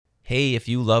Hey, if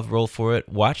you love Roll For It,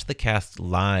 watch the cast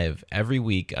live every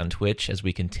week on Twitch as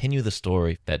we continue the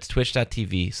story. That's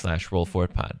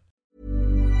twitch.tv/rollforitpod.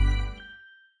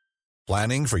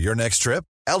 Planning for your next trip?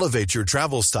 Elevate your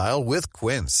travel style with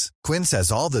Quince. Quince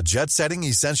has all the jet-setting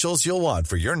essentials you'll want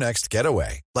for your next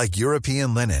getaway, like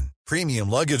European linen, premium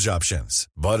luggage options,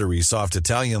 buttery soft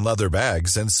Italian leather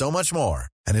bags, and so much more.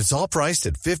 And it's all priced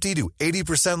at 50 to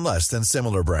 80% less than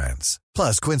similar brands.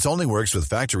 Plus, Quince only works with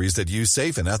factories that use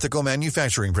safe and ethical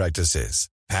manufacturing practices.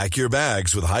 Pack your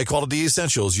bags with high-quality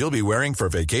essentials you'll be wearing for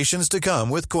vacations to come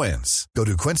with Quince. Go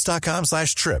to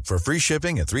quince.com/trip for free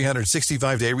shipping and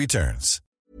 365-day returns.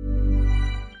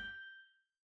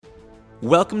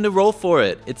 Welcome to Roll For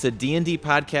It. It's a D&D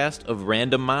podcast of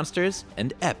random monsters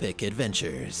and epic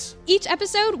adventures. Each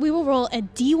episode, we will roll a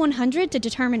D100 to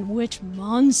determine which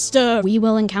monster we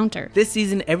will encounter. This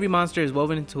season, every monster is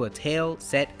woven into a tale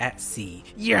set at sea.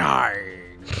 Yarr!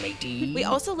 Matey. We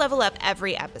also level up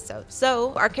every episode,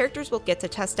 so our characters will get to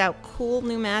test out cool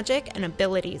new magic and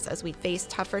abilities as we face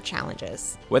tougher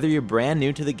challenges. Whether you're brand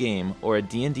new to the game or a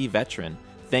D&D veteran,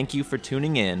 thank you for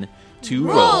tuning in to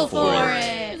Roll For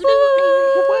It.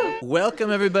 Welcome,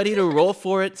 everybody, to Roll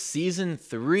For It Season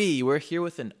 3. We're here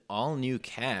with an all-new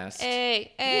cast.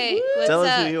 Hey, what's Tell up?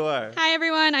 us who you are. Hi,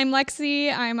 everyone. I'm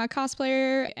Lexi. I'm a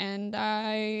cosplayer, and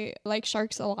I like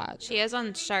sharks a lot. She is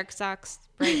on shark socks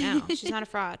right now. She's not a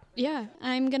fraud. Yeah,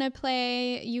 I'm going to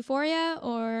play Euphoria,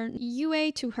 or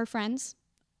Yue to her friends.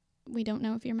 We don't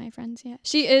know if you're my friends yet.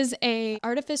 She is a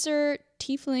artificer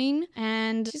tiefling,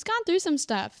 and she's gone through some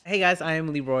stuff. Hey guys, I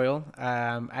am Lee Royal.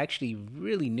 I'm actually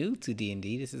really new to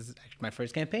D&D. This is actually my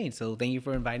first campaign, so thank you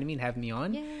for inviting me and having me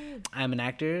on. Yay. I'm an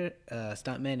actor, a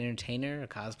stuntman, entertainer, a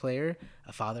cosplayer,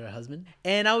 a father, a husband,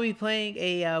 and I'll be playing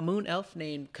a moon elf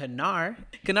named Kanar.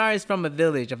 Kanar is from a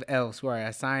village of elves who are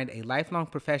assigned a lifelong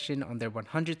profession on their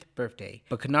 100th birthday.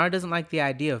 But Kanar doesn't like the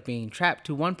idea of being trapped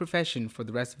to one profession for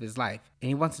the rest of his life, and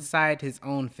he wants to decide his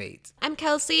own fate. I'm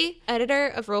Kelsey, editor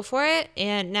of Roll For It,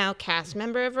 and now cast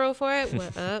member of Roll For It.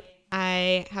 What up?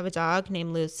 I have a dog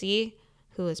named Lucy,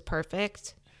 who is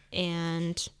perfect,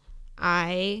 and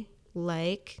I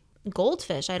like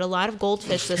goldfish. I had a lot of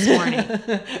goldfish this morning.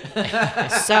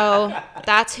 So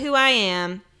that's who I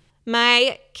am.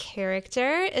 My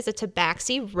character is a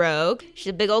tabaxi rogue. She's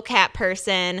a big old cat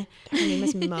person. Her name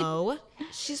is Mo.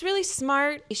 She's really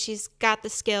smart. She's got the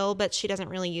skill, but she doesn't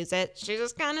really use it. She's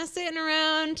just kind of sitting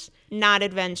around, not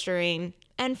adventuring.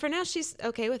 And for now, she's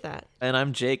okay with that. And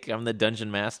I'm Jake. I'm the Dungeon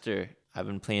Master. I've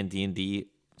been playing D&D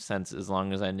since as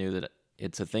long as I knew that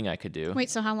it's a thing I could do.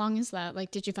 Wait, so how long is that? Like,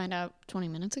 did you find out 20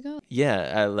 minutes ago?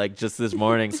 Yeah, like just this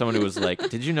morning, somebody was like,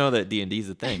 did you know that D&D is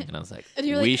a thing? And I was like, And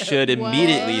you're we like, should what?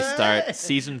 immediately start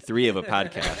season 3 of a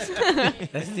podcast.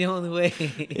 That's the only way.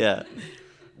 Yeah.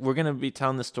 We're going to be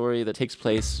telling the story that takes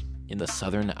place in the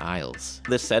Southern Isles.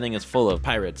 This setting is full of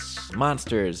pirates,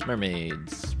 monsters,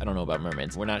 mermaids. I don't know about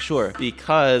mermaids. We're not sure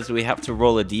because we have to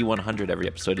roll a D100 every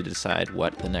episode to decide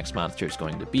what the next monster is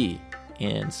going to be.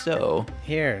 And so...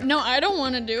 Here. No, I don't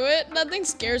want to do it. That thing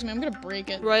scares me. I'm going to break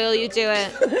it. Royal, you do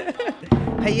it.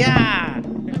 Hi-ya!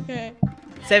 Okay.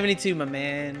 72, my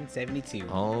man. 72.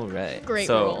 All right. Great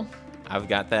so, roll. I've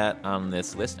got that on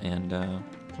this list, and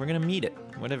we're going to meet it,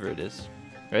 whatever it is.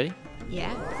 Ready?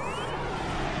 Yeah.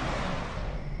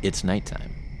 It's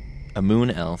nighttime. A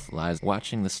moon elf lies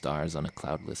watching the stars on a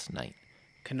cloudless night.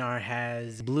 Kanar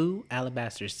has blue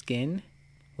alabaster skin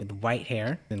with white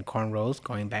hair and cornrows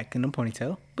going back in a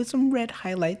ponytail with some red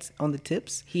highlights on the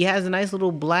tips. He has a nice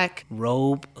little black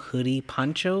robe, hoodie,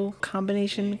 poncho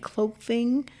combination cloak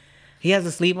thing. He has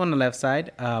a sleeve on the left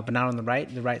side, but not on the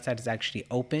right. The right side is actually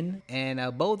open. And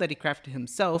a bow that he crafted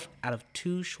himself out of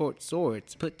 2 short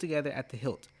swords put together at the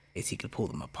hilt. Is he could pull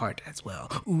them apart as well.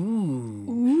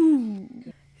 Ooh.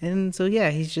 And so, yeah,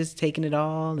 he's just taking it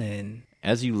all in.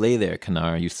 As you lay there,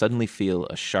 Kanar, you suddenly feel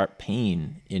a sharp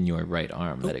pain in your right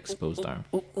arm, that exposed arm.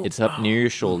 It's up near your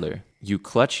shoulder. You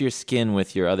clutch your skin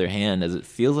with your other hand as it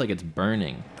feels like it's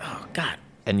burning. Oh, God.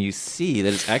 And you see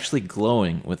that it's actually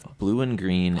glowing with blue and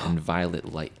green and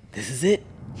violet light. This is it.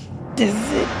 This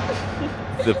is it.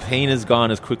 The pain is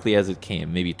gone as quickly as it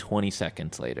came, maybe 20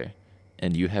 seconds later,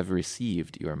 and you have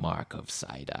received your mark of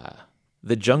Saida.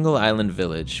 The jungle island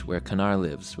village where Kanar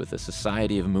lives with a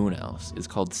society of moon elves is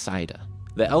called Saida.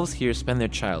 The elves here spend their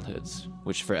childhoods,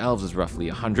 which for elves is roughly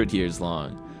 100 years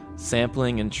long,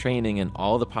 sampling and training in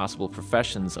all the possible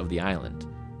professions of the island.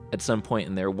 At some point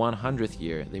in their 100th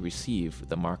year, they receive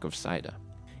the Mark of Saida.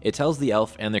 It tells the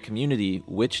elf and their community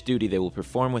which duty they will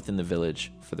perform within the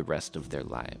village for the rest of their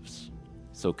lives.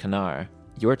 So Kanar,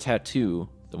 your tattoo,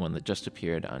 the one that just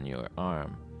appeared on your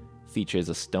arm, features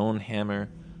a stone hammer,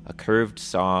 a curved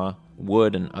saw,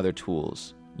 wood, and other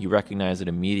tools. You recognize it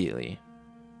immediately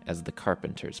as the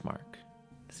carpenter's mark.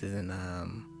 This isn't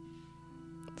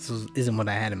what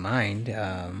I had in mind.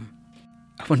 I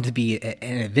wanted to be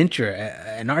an adventurer,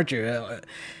 an archer,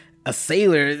 a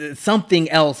sailor, something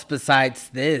else besides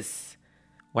this.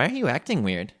 Why are you acting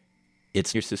weird?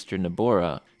 It's your sister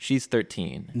Nabora. She's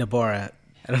 13. Nabora,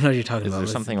 I don't know what you're talking Is about. there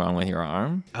Listen, something wrong with your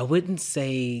arm? I wouldn't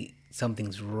say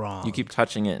something's wrong. You keep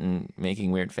touching it and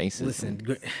making weird faces.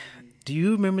 Listen, do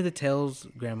you remember the tales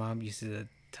Grandma used to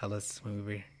tell us when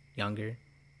we were younger?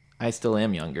 I still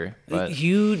am younger, but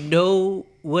You know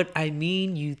what I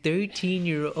mean, you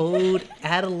 13-year-old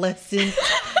adolescent.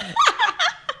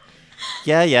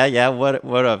 yeah. What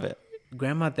of it?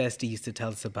 Grandma Thesty used to tell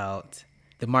us about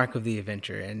the Mark of the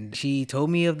Adventurer, and she told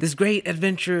me of this great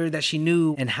adventurer that she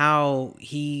knew and how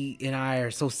he and I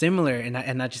are so similar. And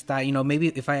I just thought, maybe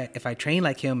if I train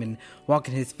like him and walk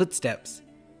in his footsteps,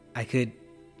 I could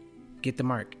get the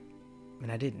mark.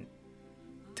 And I didn't.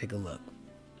 Take a look.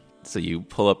 So you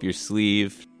pull up your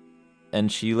sleeve,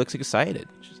 and she looks excited.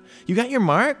 You got your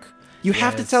mark? You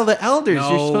have to Yes. tell the elders.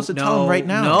 You're supposed to tell them right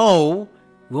now. No,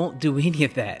 we won't do any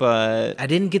of that. But I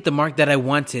didn't get the mark that I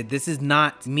wanted. This is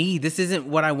not me. This isn't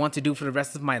what I want to do for the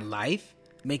rest of my life.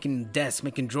 Making desks,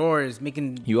 making drawers,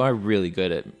 you are really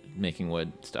good at making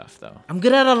wood stuff, though. I'm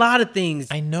good at a lot of things.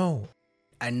 I know.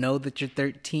 I know that you're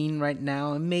 13 right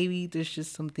now, and maybe there's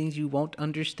just some things you won't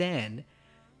understand.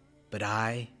 But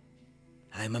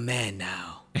I'm a man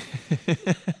now.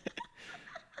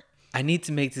 I need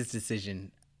to make this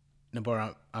decision.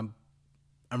 Nabora, I'm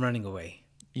running away.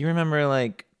 You remember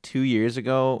like 2 years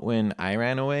ago when I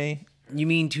ran away? You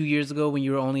mean 2 years ago when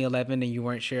you were only 11 and you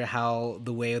weren't sure how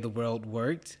the way of the world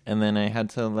worked? And then I had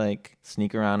to like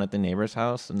sneak around at the neighbor's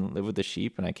house and live with the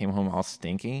sheep, and I came home all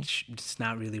stinky. It's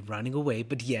not really running away,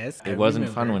 but yes. It wasn't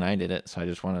fun when I did it, so I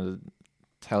just wanted to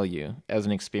tell you as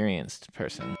an experienced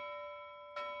person.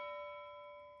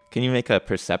 Can you make a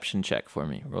perception check for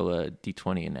me? Roll a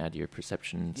d20 and add your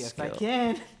perception skill. Yes, I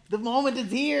can. The moment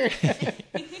is here.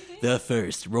 The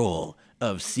first roll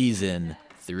of season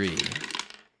 3.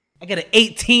 I got an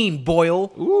 18,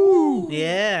 Boyle. Ooh.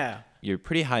 Yeah. You're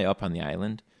pretty high up on the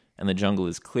island, and the jungle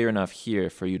is clear enough here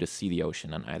for you to see the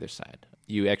ocean on either side.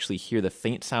 You actually hear the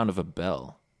faint sound of a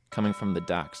bell coming from the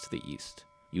docks to the east.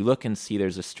 You look and see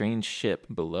there's a strange ship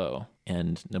below,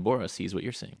 and Nabora sees what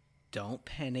you're seeing. Don't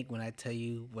panic when I tell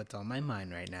you what's on my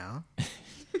mind right now.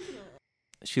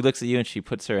 She looks at you and she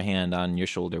puts her hand on your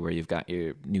shoulder where you've got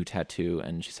your new tattoo,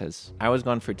 and she says, I was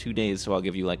gone for 2 days, so I'll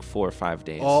give you like 4 or 5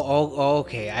 days. Oh,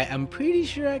 okay. I'm pretty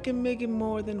sure I can make it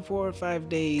more than 4 or 5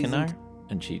 days. Kanar?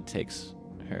 And she takes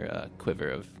her quiver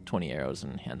of 20 arrows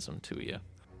and hands them to you.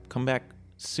 Come back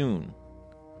soon.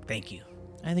 Thank you.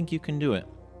 I think you can do it.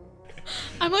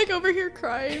 I'm like over here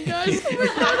crying, guys. Oh my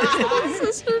God, it's my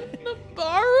sister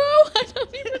Navarro. I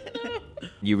don't even know.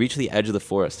 You reach the edge of the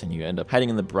forest and you end up hiding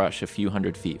in the brush a few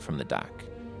hundred feet from the dock.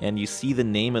 And you see the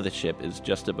name of the ship is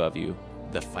just above you,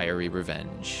 the Fiery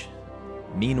Revenge.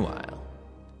 Meanwhile,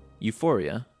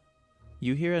 Euphoria,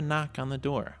 you hear a knock on the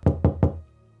door.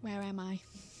 Where am I?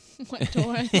 What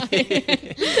door am I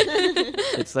in?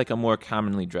 It's like a more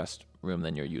commonly dressed room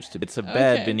than you're used to. It's a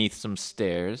bed Okay. beneath some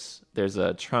stairs. There's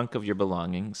a trunk of your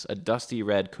belongings, a dusty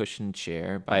red cushioned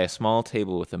chair. By a small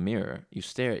table with a mirror, you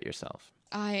stare at yourself.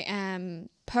 I am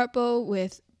purple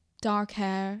with dark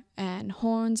hair and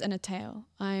horns and a tail.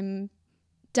 I'm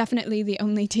definitely the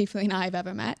only tiefling I've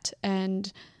ever met,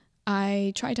 and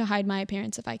I try to hide my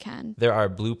appearance if I can. There are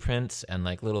blueprints and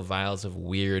like little vials of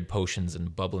weird potions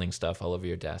and bubbling stuff all over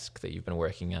your desk that you've been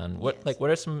working on. What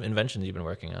are some inventions you've been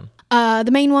working on?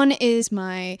 The main one is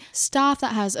my staff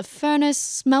that has a furnace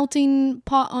smelting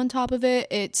pot on top of it.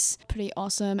 It's pretty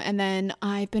awesome. And then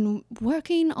I've been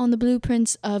working on the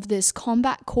blueprints of this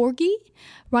combat corgi.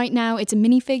 Right now it's a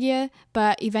minifigure,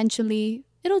 but eventually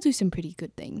it'll do some pretty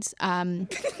good things.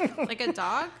 Like a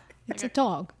dog? It's a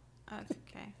dog.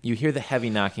 Okay. You hear the heavy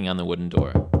knocking on the wooden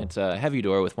door. It's a heavy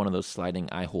door with one of those sliding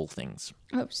eye hole things.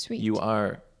 Oh, sweet. You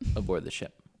are aboard the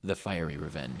ship, the Fiery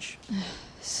Revenge.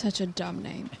 Such a dumb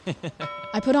name.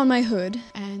 I put on my hood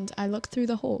and I look through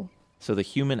the hole. So the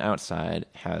human outside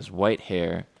has white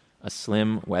hair, a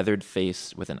slim, weathered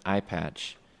face with an eye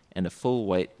patch, and a full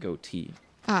white goatee.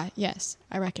 Ah, yes,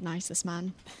 I recognize this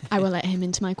man. I will let him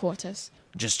into my quarters.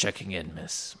 Just checking in,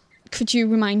 miss. Could you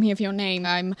remind me of your name?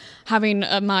 I'm having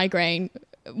a migraine.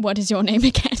 What is your name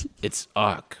again? It's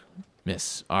Ark,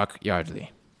 Miss Ark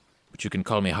Yardley. But you can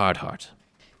call me Hardheart.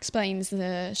 Explains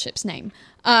the ship's name.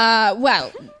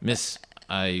 Well, Miss,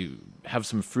 I have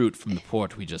some fruit from the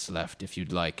port we just left. If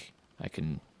you'd like, I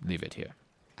can leave it here.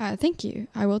 Thank you.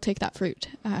 I will take that fruit.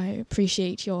 I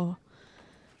appreciate your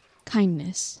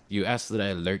kindness. You asked that I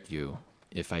alert you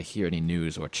if I hear any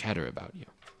news or chatter about you.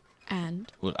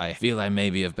 And Well, I feel I may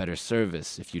be of better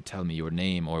service if you tell me your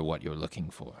name or what you're looking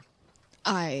for.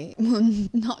 I will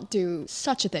not do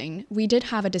such a thing. We did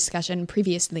have a discussion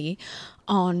previously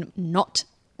on not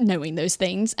knowing those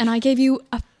things, and I gave you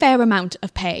a fair amount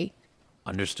of pay.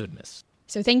 Understood, miss.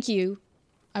 So thank you.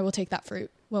 I will take that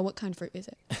fruit. Well, what kind of fruit is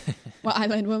it? What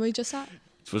island were we just at?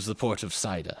 It was the port of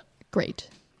Saida. Great.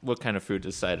 What kind of fruit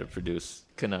does Saida produce?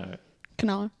 Kanar.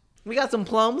 Canard. We got some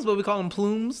plums, but we call them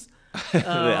plumes. The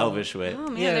Elvish way. Oh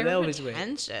man, Yeah, they're that was weird.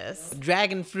 pretentious.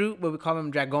 Dragon fruit, but we call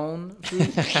them dragon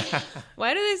fruit.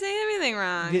 Why do they say everything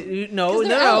wrong? No, they're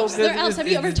no. elves. They're 'cause elves. Have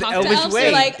you ever it's the talked to Elvish elves? way.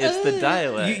 They're like, It's the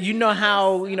dialect. You know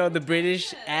how, the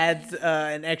British adds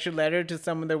an extra letter to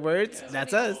some of their words?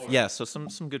 That's us. Yeah, so some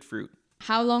good fruit.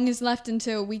 how long is left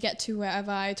until we get to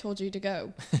wherever I told you to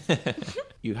go?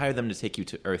 You hire them to take you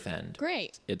to Earth End.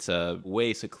 Great. It's a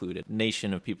way secluded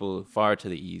nation of people far to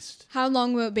the east. How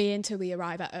long will it be until we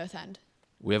arrive at Earth End?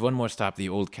 We have one more stop, the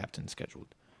old captain,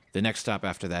 scheduled. The next stop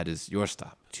after that is your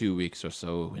stop. 2 weeks or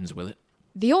so in Zwillet.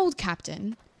 The old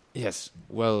captain? Yes,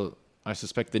 well, I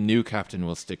suspect the new captain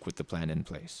will stick with the plan in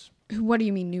place. What do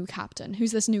you mean new captain?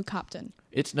 Who's this new captain?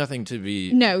 It's nothing to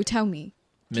be... No, tell me.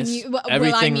 Miss, will I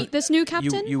everything- meet this new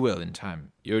captain? You will in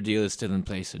time. Your deal is still in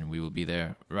place and we will be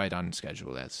there right on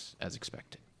schedule as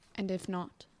expected. And if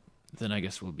not, Then I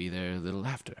guess we'll be there a little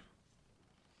after.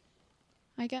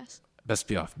 I guess. Best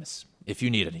be off, miss, if you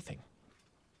need anything.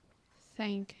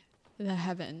 Thank the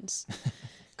heavens.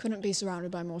 Couldn't be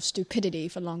surrounded by more stupidity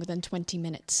for longer than 20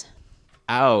 minutes.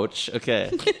 Ouch,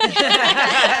 okay.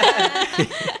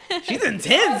 She's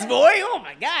intense, boy. Oh,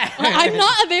 my God. I'm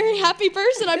not a very happy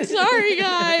person. I'm sorry,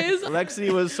 guys.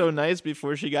 Lexi was so nice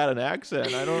before she got an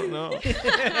accent. I don't know.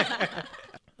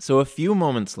 So a few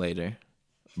moments later,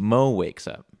 Mo wakes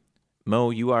up.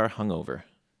 Mo, you are hungover.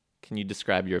 Can you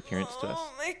describe your appearance to us?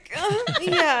 Oh my god.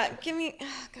 Yeah, give me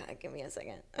a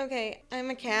second. Okay, I'm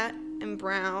a cat. I'm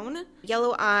brown.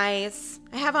 Yellow eyes.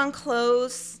 I have on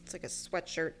clothes. It's like a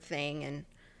sweatshirt thing and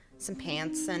some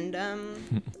pants and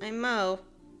I'm Mo.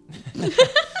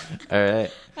 All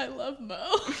right. I love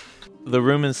Mo. The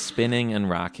room is spinning and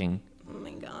rocking. Oh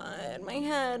my god, my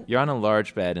head. You're on a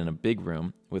large bed in a big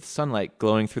room with sunlight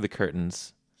glowing through the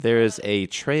curtains. There is a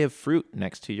tray of fruit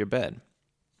next to your bed.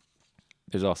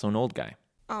 There's also an old guy.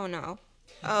 Oh no.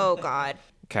 Oh god.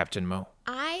 Captain Mo.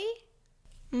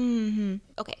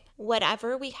 Okay.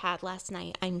 Whatever we had last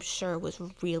night, I'm sure was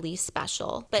really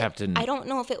special. But Captain- I don't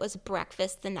know if it was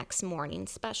breakfast the next morning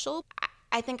special.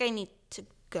 I think I need to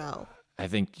go. I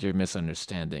think you're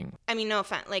misunderstanding. I mean, no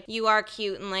offense. Like, you are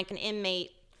cute and like an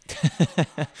inmate.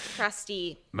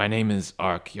 Crusty. My name is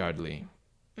Ark Yardley.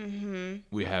 Mm-hmm.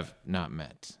 We have not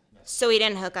met. So we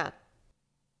didn't hook up.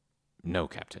 No,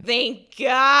 Captain. Thank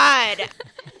God.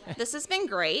 This has been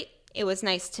great. It was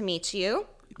nice to meet you.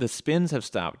 The spins have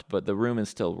stopped, but the room is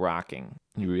still rocking.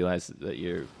 You realize that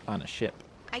you're on a ship.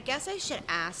 I guess I should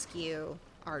ask you,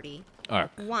 Artie. Ark.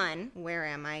 1, where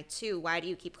am I? 2, why do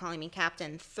you keep calling me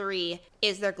Captain? 3,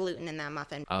 is there gluten in that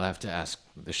muffin? I'll have to ask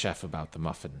the chef about the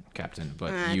muffin, Captain,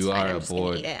 but It's you fine. are I'm just gonna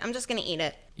aboard. eat it. I'm just gonna eat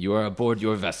it. You are aboard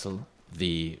your vessel,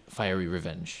 the Fiery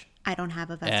Revenge. I don't have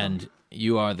a vessel. And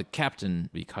you are the captain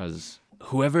because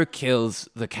whoever kills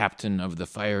the captain of the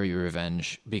Fiery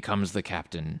Revenge becomes the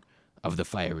captain of the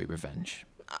Fiery Revenge.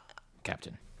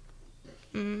 Captain.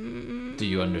 Do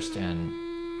you understand?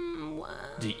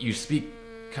 Do you speak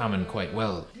common quite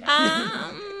well?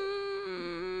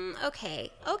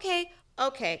 Okay.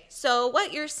 So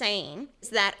what you're saying is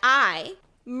that I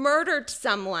murdered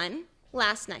someone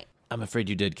last night. I'm afraid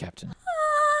you did, Captain.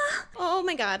 Oh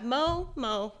my God, Mo.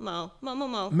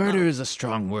 Murder is a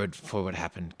strong word for what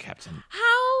happened, Captain.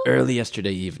 How? Early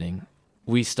yesterday evening,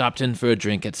 we stopped in for a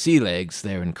drink at Sea Legs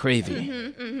there in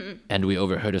Cravey, and we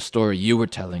overheard a story you were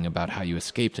telling about how you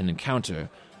escaped an encounter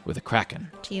with a kraken.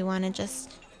 Do you want to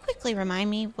just quickly remind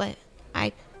me what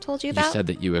I told you You about? said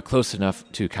that you were close enough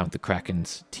to count the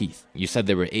kraken's teeth. You said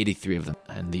there were 83 of them,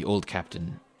 and the old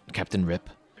captain, Captain Rip,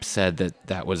 said that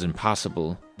that was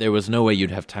impossible. There was no way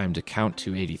you'd have time to count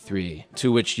to 83,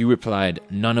 to which you replied,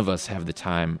 none of us have the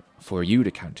time for you to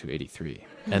count to 83.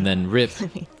 And then Rip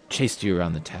chased you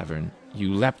around the tavern.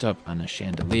 You leapt up on a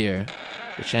chandelier.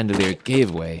 The chandelier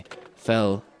gave way,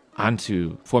 fell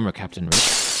onto former Captain Rip,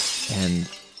 and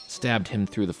stabbed him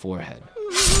through the forehead.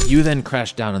 You then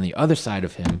crashed down on the other side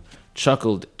of him,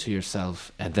 chuckled to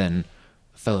yourself, and then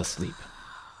fell asleep.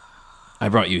 I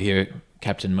brought you here,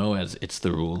 Captain Mo, as it's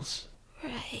the rules.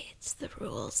 Right, it's the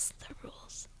rules.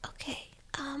 Okay.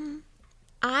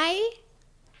 I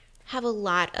have a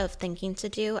lot of thinking to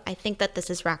do. I think that this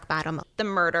is rock bottom, the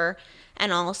murder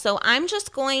and all. So I'm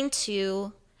just going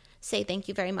to say thank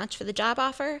you very much for the job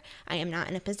offer. I am not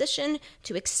in a position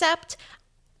to accept.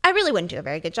 I really wouldn't do a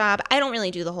very good job. I don't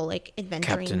really do the whole like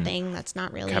adventuring thing. That's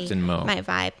not really Captain Mo. my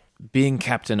vibe. Being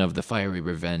captain of the Fiery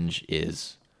Revenge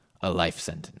is a life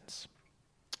sentence.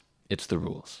 It's the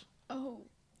rules. Oh,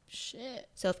 shit.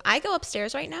 So if I go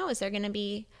upstairs right now, is there going to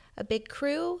be a big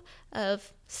crew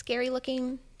of scary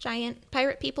looking giant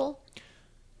pirate people?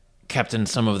 Captain,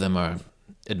 some of them are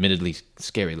admittedly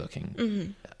scary looking.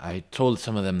 Mm-hmm. I told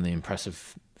some of them the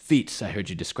impressive feats I heard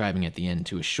you describing at the end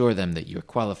to assure them that you're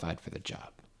qualified for the job.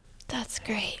 That's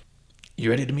great. You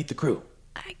ready to meet the crew?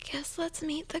 I guess let's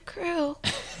meet the crew.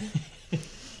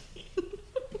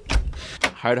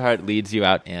 Hardheart leads you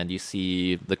out, and you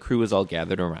see the crew is all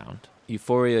gathered around.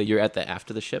 Euphoria, you're at the aft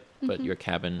of the ship, but your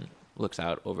cabin looks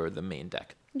out over the main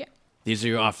deck. Yeah. These are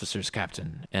your officers,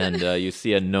 Captain. And you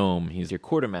see a gnome. He's your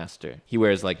quartermaster. He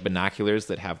wears like binoculars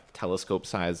that have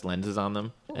telescope-sized lenses on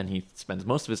them, and he spends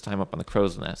most of his time up on the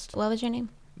crow's nest. What was your name?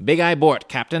 Big Eye Bort,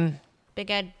 Captain.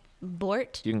 Big Ed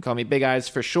Bort. You can call me Big Eyes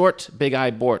for short. Big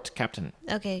Eye Bort, Captain.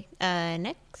 Okay,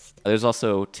 next. There's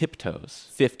also Tiptoes,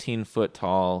 15 foot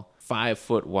tall, 5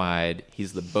 foot wide.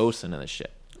 He's the bosun of the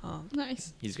ship. Oh,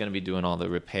 Nice. He's going to be doing all the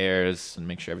repairs and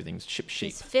make sure everything's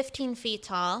ship-shape. he's 15 feet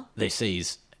tall. They say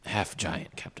he's half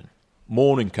giant, Captain.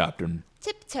 Morning, Captain.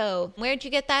 Tiptoe. Where'd you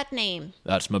get that name?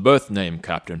 That's my birth name,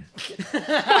 Captain.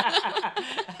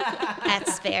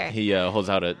 That's fair. He holds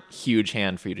out a huge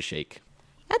hand for you to shake.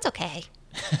 That's okay.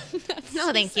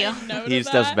 No, thank you. No He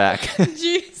steps back.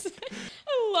 Jeez.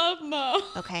 I love Mo.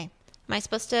 Okay. Am I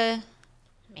supposed to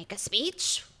make a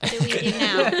speech? What do we do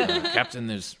now? Captain,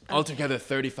 there's altogether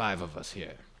 35 of us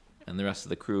here. And the rest of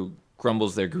the crew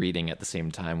grumbles their greeting at the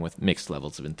same time with mixed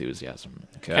levels of enthusiasm.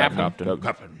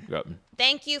 Captain.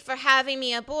 Thank you for having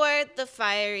me aboard the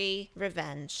Fiery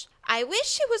Revenge. I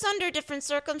wish it was under different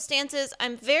circumstances.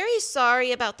 I'm very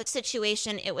sorry about the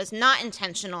situation. It was not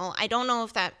intentional. I don't know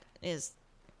if that is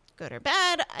good or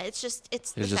bad. It's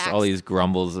There's the just facts. all these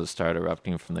grumbles that start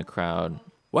erupting from the crowd.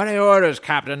 What are your orders,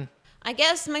 Captain? I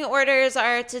guess my orders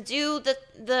are to do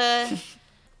the.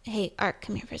 Hey, Art,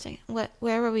 come here for a second.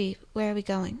 Where are we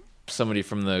going? Somebody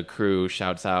from the crew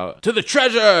shouts out, "To the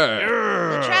treasure!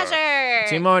 The treasure.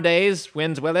 2 more days,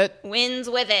 winds will it." Wins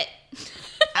with it.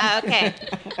 Okay.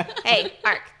 Hey,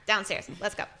 Ark, downstairs.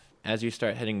 Let's go. As you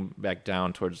start heading back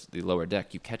down towards the lower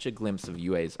deck, you catch a glimpse of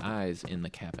Yue's eyes in the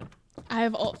cabin. I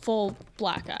have full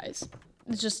black eyes.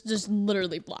 It's just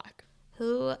literally black.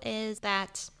 Who is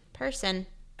that person?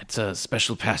 It's a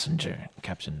special passenger,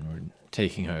 Captain. We're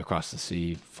taking her across the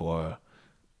sea for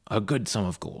a good sum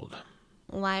of gold.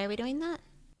 Why are we doing that?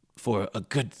 For a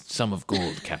good sum of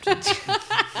gold, Captain.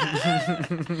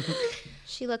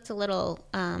 She looked a little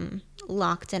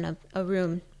locked in a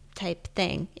room type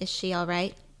thing. Is she all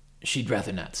right? She'd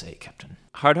rather not say, Captain.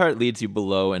 Hardheart leads you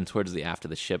below and towards the aft of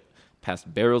the ship,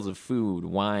 past barrels of food,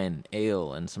 wine,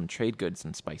 ale, and some trade goods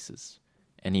and spices.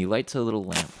 And he lights a little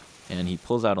lamp, and he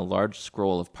pulls out a large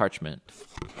scroll of parchment.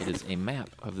 It is a map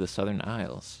of the Southern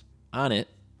Isles. On it,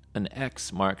 an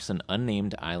X marks an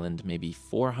unnamed island maybe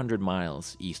 400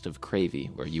 miles east of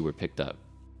Cravey, where you were picked up.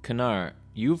 Kanar,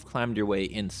 you've climbed your way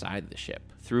inside the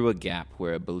ship, through a gap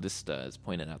where a ballista is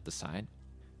pointed out the side.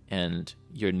 And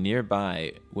you're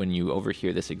nearby when you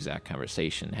overhear this exact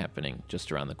conversation happening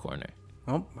just around the corner.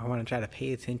 Well, I want to try to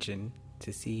pay attention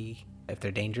to see if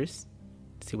they're dangerous.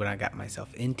 See what I got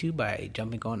myself into by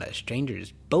jumping on a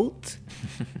stranger's boat.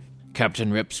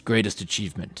 Captain Rip's greatest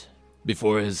achievement.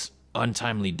 Before his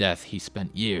untimely death, he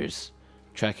spent years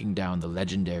tracking down the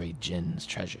legendary Jin's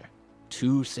treasure.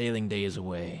 2 sailing days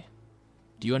away.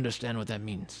 Do you understand what that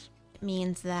means? It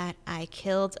means that I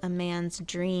killed a man's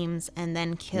dreams and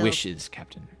then killed... Wishes,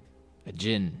 Captain. A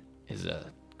Jin is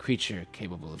a creature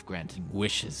capable of granting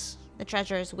wishes, The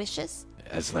treasurer's wishes?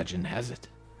 as legend has it.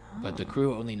 But the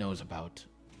crew only knows about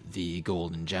the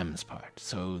gold and gems part,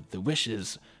 so the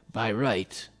wishes, by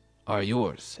right, are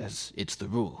yours, as it's the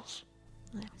rules.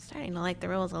 I'm starting to like the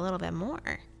rules a little bit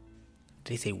more.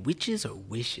 Did they say witches or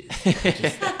wishes?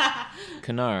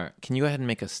 Kanar, can you go ahead and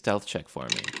make a stealth check for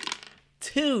me?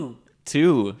 2.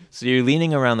 2. So you're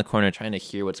leaning around the corner trying to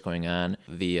hear what's going on.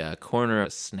 The corner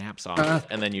snaps off,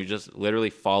 and then you just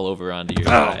literally fall over onto your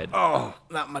side. Oh,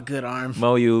 not my good arm.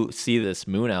 Mo, you see this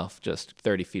moon elf just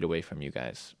 30 feet away from you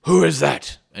guys. Who is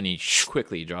that? And he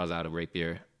quickly draws out a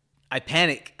rapier. I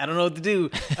panic. I don't know what to do.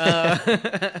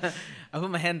 I put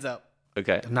my hands up.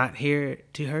 Okay. I'm not here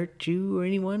to hurt you or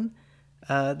anyone.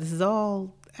 This is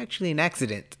all actually an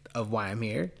accident of why I'm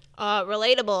here.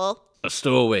 Relatable. A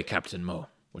stowaway, Captain Mo.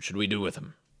 What should we do with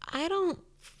him? I don't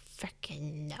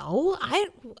freaking know.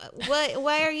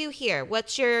 Why are you here?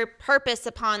 What's your purpose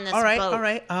upon this boat? All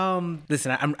right.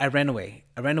 Listen, I ran away.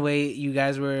 You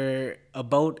guys were a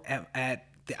boat at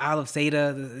the Isle of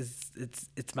Seda.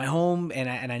 It's my home, and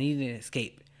I needed an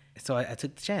escape. So I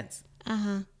took the chance.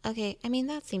 Okay. I mean,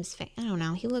 that seems fair. I don't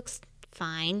know. He looks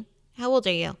fine. How old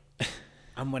are you?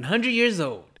 I'm 100 years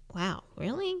old. Wow.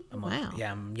 Really? Wow.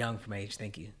 Yeah, I'm young for my age.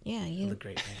 Thank you. Yeah, You look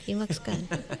great, man. He looks good.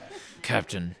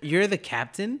 Captain, You're the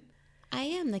captain? I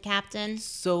am the captain.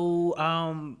 So,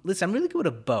 listen, I'm really good with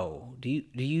a bow. Do you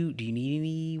need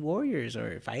any warriors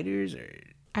or fighters or?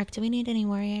 Ark, do we need any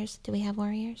warriors? Do we have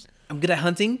warriors? I'm good at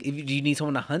hunting. Do you need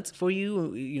someone to hunt for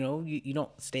you? You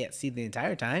don't stay at sea the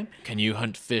entire time. can you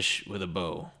hunt fish with a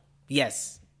bow?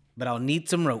 Yes, but I'll need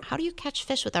some rope. How do you catch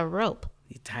fish with a rope?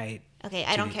 You tie it. Okay,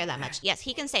 I don't care that much. Yes,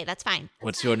 he can say. That's fine.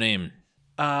 What's your name?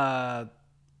 Kanar.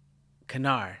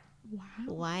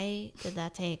 Why did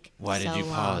that take Why did so you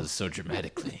long? pause so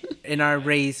dramatically? In our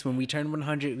race, when we turn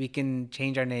 100, we can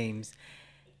change our names.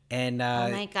 And Oh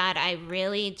my God, I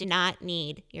really do not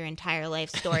need your entire life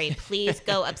story. Please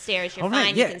go upstairs. You're all fine.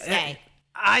 right, You yeah, can stay.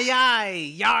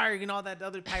 aye, yarg, and all that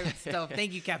other pirate stuff.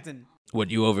 Thank you, Captain. What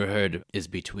you overheard is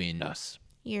between us.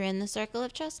 You're in the circle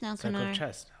of trust now, Circle Kanar. of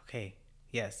trust. Okay.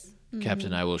 Yes.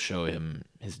 Captain, I will show him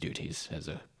his duties as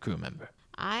a crew member.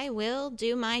 I will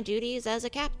do my duties as a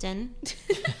captain.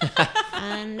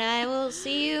 And I will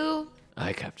see you.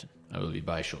 Aye, Captain. I will be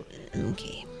by shortly.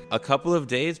 Okay. A couple of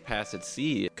days pass at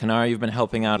sea. Kanar, you've been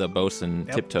helping out a bosun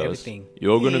Yep, Tiptoes. everything.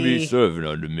 You're going to be Hey. serving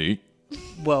under me.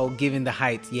 Well, given the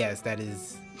height, yes, that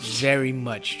is very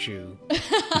much true.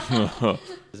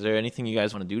 Is there anything you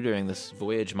guys want to do during this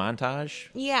voyage montage?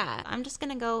 Yeah, I'm just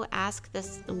gonna go ask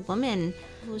this woman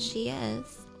who she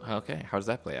is. Okay, how does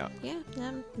that play out? Yeah,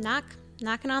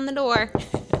 knocking on the door.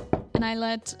 And I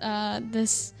let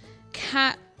this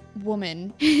cat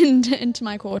woman into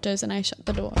my quarters, and I shut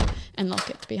the door and lock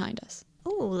it behind us.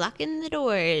 Ooh, locking the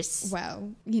doors.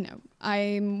 Well,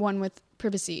 I'm one with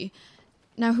privacy.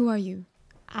 Now, who are you?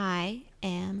 I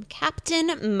am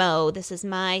Captain Mo. This is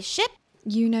my ship.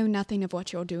 You know nothing of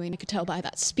what you're doing. I could tell by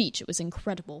that speech. It was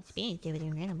incredible.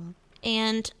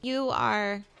 And you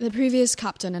are. The previous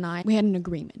captain and I, we had an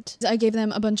agreement. I gave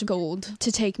them a bunch of gold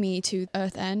to take me to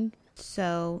Earth End.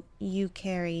 So you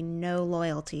carry no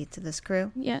loyalty to this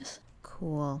crew? Yes.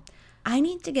 Cool. I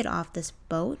need to get off this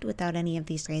boat without any of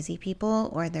these crazy people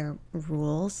or their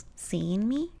rules seeing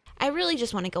me. I really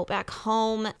just want to go back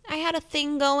home. I had a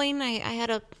thing going. I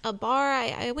had a bar.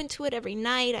 I went to it every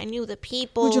night. I knew the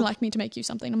people. Would you like me to make you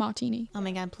something? A martini? Oh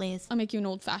my God, please. I'll make you an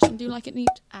old-fashioned. Do you like it neat?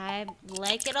 I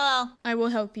like it all. I will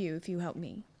help you if you help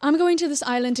me. I'm going to this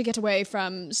island to get away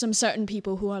from some certain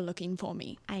people who are looking for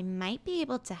me. I might be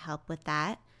able to help with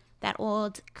that. That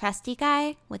old crusty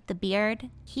guy with the beard,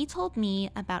 he told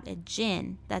me about a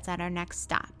djinn that's at our next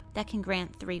stop that can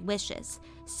grant 3 wishes.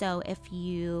 So if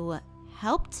you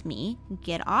helped me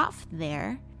get off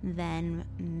there, then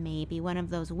maybe one of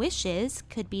those wishes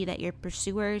could be that your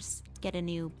pursuers get a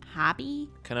new hobby.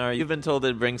 Kanar, you've been told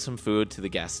to bring some food to the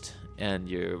guest, and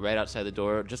you're right outside the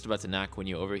door, just about to knock when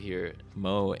you overhear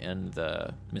Mo and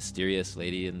the mysterious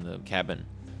lady in the cabin.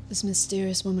 This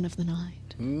mysterious woman of the night.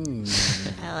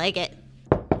 I like it.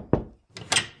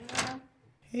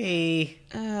 Hey,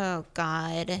 Oh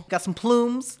God. got some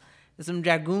plumes and some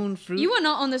dragoon fruit. You were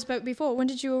not on this boat before. When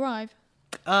did you arrive?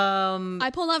 I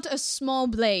pull out a small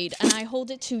blade and I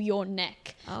hold it to your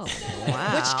neck. Oh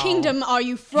wow. Which kingdom are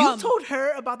you You from? told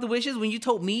her about the wishes when you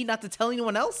told me not to tell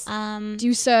anyone else? Do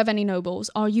you serve any nobles?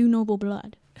 Are you noble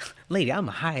blood? Lady, I'm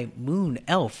a high moon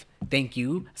elf. Thank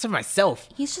you. I serve myself.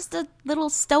 He's just a little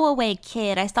stowaway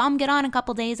kid. I saw him get on a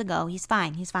couple days ago. He's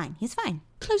fine.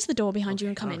 Close the door behind you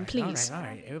and come in, please. All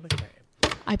right. Everybody.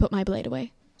 I put my blade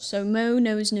away. So Mo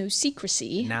knows no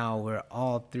secrecy. Now we're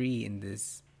all 3 in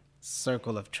this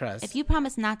circle of trust. If you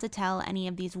promise not to tell any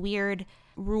of these weird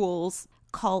rules,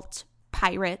 cult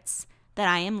pirates that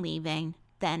I am leaving,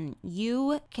 then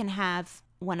you can have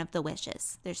one of the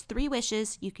wishes. There's 3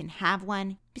 wishes. You can have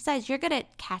one. Besides, you're good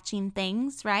at catching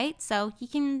things, right? So you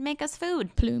can make us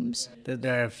food. Plumes.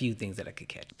 There are a few things that I could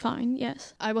catch. Fine,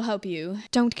 yes. I will help you.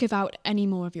 Don't give out any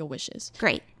more of your wishes.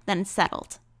 Great. Then it's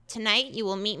settled. Tonight you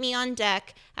will meet me on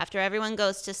deck after everyone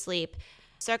goes to sleep.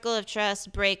 Circle of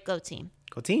trust, break, go team.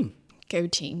 Go team. Go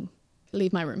team.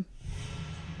 Leave my room.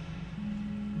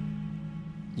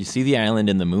 You see the island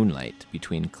in the moonlight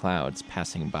between clouds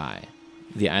passing by.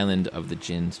 The island of the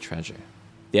Jinn's treasure.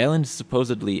 The island is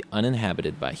supposedly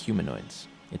uninhabited by humanoids.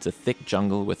 It's a thick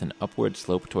jungle with an upward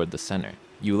slope toward the center.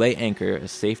 You lay anchor a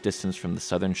safe distance from the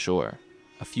southern shore.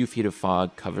 A few feet of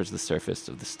fog covers the surface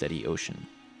of the steady ocean.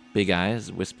 Big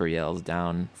Eyes whisper yells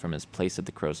down from his place at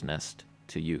the crow's nest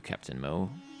to you, Captain Mo.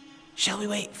 Shall we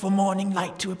wait for morning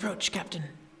light to approach, Captain?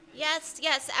 Yes,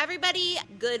 everybody,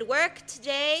 good work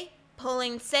today.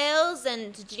 Pulling sails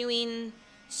and doing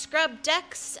scrub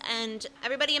decks, and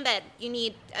everybody in bed. You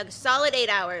need a solid 8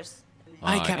 hours.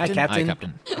 Aye, Captain. Aye,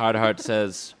 Captain. Hardheart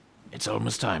says, "It's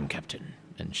almost time, Captain,"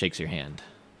 and shakes your hand.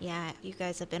 Yeah, you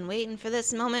guys have been waiting for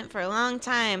this moment for a long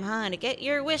time, huh? To get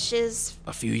your wishes.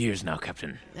 A few years now,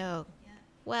 Captain. Oh,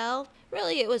 well,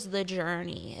 really it was the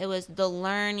journey. It was the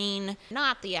learning,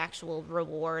 not the actual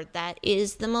reward that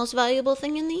is the most valuable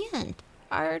thing in the end.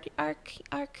 Hard,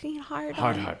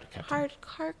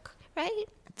 right?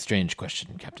 Strange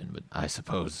question, Captain, but I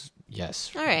suppose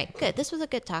yes. All right, good. This was a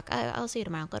good talk. I'll see you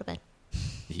tomorrow. Go to bed.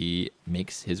 He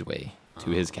makes his way to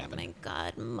his Oh cabin. my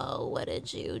God, Mo, what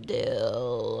did you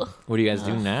do? What do you guys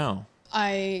do now?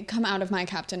 I come out of my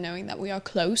captain knowing that we are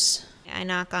close. I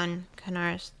knock on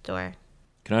Kanar's door.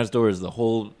 Kanar's door is the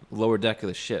whole lower deck of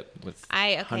the ship with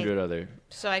Okay. 100 other...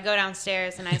 So I go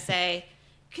downstairs and I say,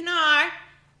 Kanar,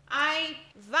 I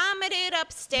vomited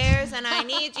upstairs and I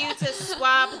need you to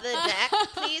swab the deck.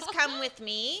 Please come with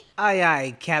me.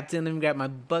 Aye, Captain. Let me grab my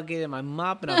bucket and my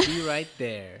mop, and I'll be right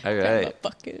there. All right.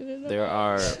 Bucket. There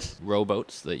are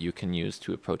rowboats that you can use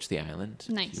to approach the island.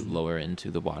 Nice. To lower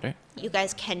into the water. You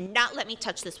guys cannot let me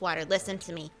touch this water. Listen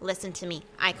to me.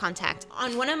 Eye contact.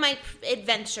 On one of my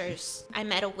adventures, I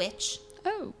met a witch.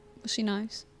 Oh, was she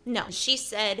nice? No, she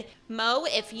said, Mo,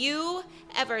 if you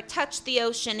ever touch the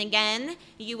ocean again,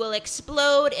 you will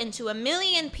explode into a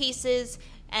million pieces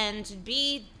and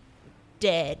be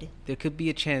dead. There could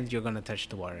be a chance you're gonna touch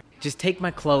the water. Just take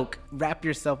my cloak, wrap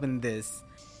yourself in this.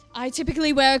 I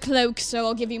typically wear a cloak, so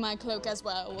I'll give you my cloak as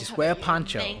well. Just wear a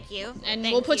poncho. Thank you. And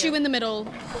Thank we'll put you in the middle.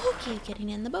 Okay, getting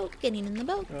in the boat.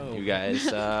 You guys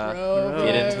Row,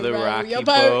 get into the row rocky your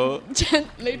boat.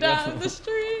 gently down the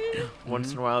stream.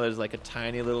 Once in a while, there's like a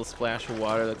tiny little splash of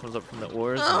water that comes up from the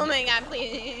oars. Oh and my God,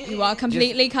 please. You are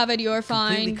completely covered. You're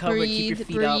Completely fine. covered. Breathe, Keep your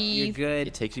feet breathe. up. You're good.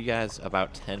 It takes you guys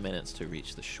about 10 minutes to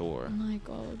reach the shore. Oh my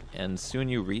God. And soon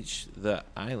you reach the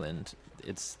island.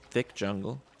 It's thick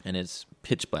jungle, and it's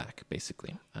pitch black,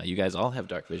 basically. You guys all have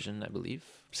dark vision, I believe.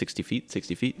 60 feet.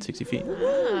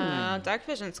 Dark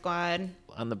Vision Squad.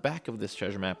 On the back of this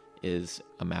treasure map is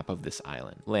a map of this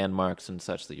island, landmarks and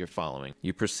such that you're following.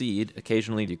 You proceed.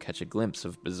 Occasionally you catch a glimpse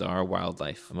of bizarre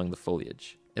wildlife among the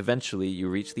foliage. Eventually, you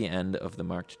reach the end of the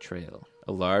marked trail.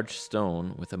 A large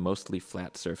stone with a mostly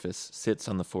flat surface sits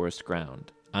on the forest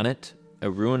ground. On it, a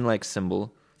ruin-like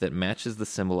symbol that matches the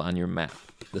symbol on your map.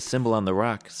 The symbol on the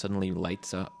rock suddenly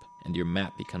lights up, and your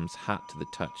map becomes hot to the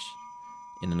touch.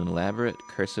 In an elaborate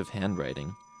cursive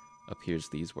handwriting appears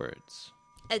these words.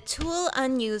 A tool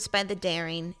unused by the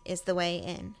daring is the way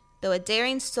in, though a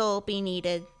daring soul be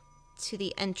needed to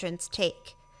the entrance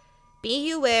take. Be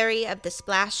you wary of the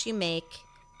splash you make,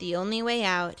 the only way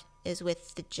out is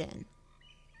with the djinn.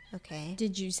 Okay.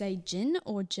 Did you say gin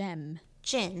or gem?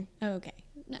 Djinn. Oh, okay.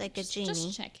 No, Like a just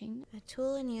genie. checking. A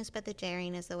tool unused by the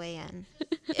daring is the way in.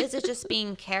 Is it just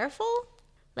being careful?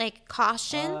 Like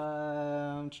caution?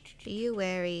 Be you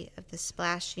wary of the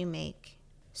splash you make.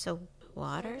 So,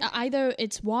 water? Either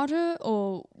it's water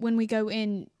or when we go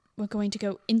in, we're going to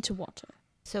go into water.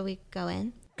 So we go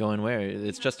in? Going where?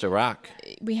 It's just a rock.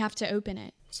 We have to open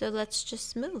it So let's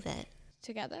just move it.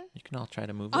 together. You can all try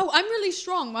to move it. Oh, I'm really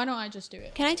strong. Why don't I just do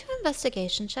it? Can I do an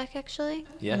investigation check, actually?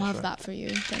 Yeah, I love sure. that for you.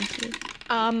 Thank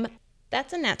you.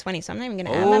 That's a nat 20, so I'm not even going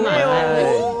to add my modifier.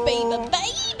 Oh, baby.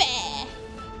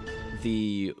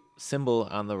 The symbol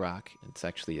on the rock, it's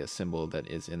actually a symbol that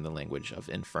is in the language of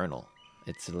Infernal.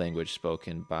 It's a language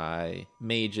spoken by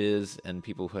mages and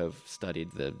people who have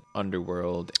studied the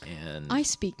underworld, and I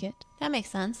speak it. That makes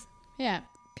sense. Yeah.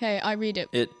 Okay, I read it.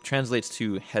 it translates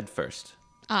to head first.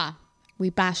 Ah, we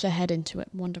bash a head into it.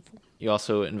 Wonderful. You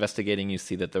also, investigating, you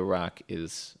see that the rock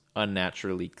is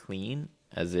unnaturally clean,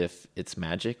 as if it's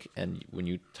magic, and when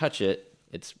you touch it,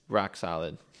 it's rock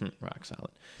solid. Rock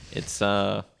solid. It's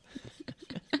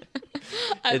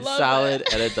it's love solid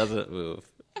and it doesn't move.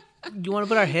 You want to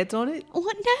put our heads on it?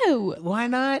 What? No. Why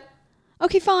not?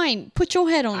 Okay, fine. Put your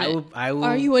head on I it. will- I will-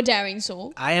 Are you a daring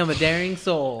soul? I am a daring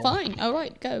soul. Fine. All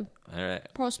right, go. All right.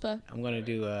 Prosper. I'm going to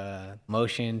do a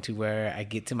motion to where I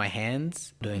get to my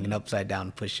hands, doing an upside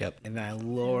down push up, and then I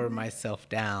lower myself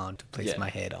down to place Yeah. my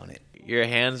head on it. Your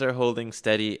hands are holding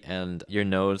steady, and your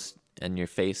nose and your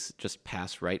face just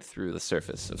pass right through the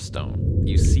surface of stone.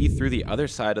 You see through the other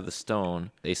side of the stone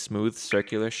a smooth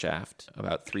circular shaft,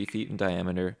 about 3 feet in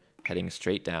diameter, heading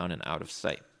straight down and out of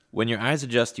sight. When your eyes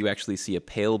adjust, you actually see a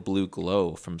pale blue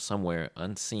glow from somewhere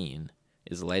unseen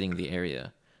is lighting the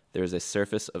area. There is a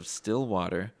surface of still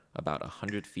water about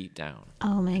 100 feet down.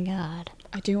 Oh my god.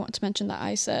 I do want to mention that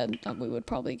I said that we would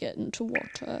probably get into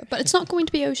water, but it's not going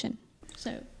to be ocean,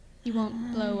 so you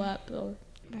won't blow up or...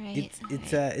 Right.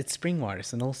 It's spring water,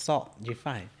 so no salt. You're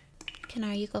fine.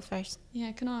 Kanar, you go first.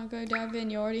 Yeah, can I go dive in?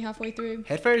 You're already halfway through.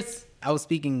 Head first. I was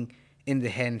speaking in the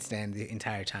handstand the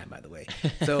entire time, by the way.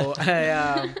 So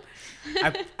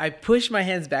I push my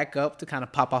hands back up to kind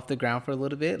of pop off the ground for a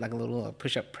little bit, like a little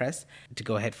push-up press to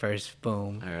go head first.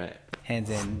 Boom. All right. Hands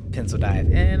in, pencil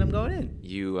dive, and I'm going in.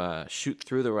 You shoot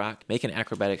through the rock. Make an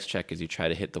acrobatics check as you try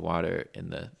to hit the water in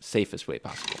the safest way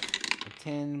possible.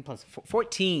 10 plus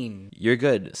 14. You're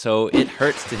good. So it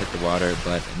hurts to hit the water,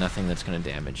 but nothing that's going to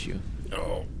damage you.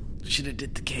 Oh, should have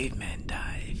did the caveman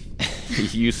dive.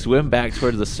 You swim back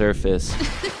towards the surface,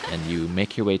 and you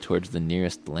make your way towards the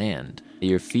nearest land.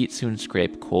 Your feet soon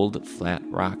scrape cold, flat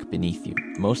rock beneath you.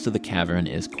 Most of the cavern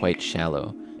is quite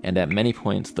shallow, and at many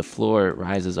points the floor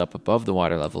rises up above the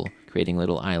water level, creating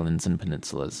little islands and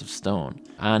peninsulas of stone.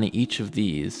 On each of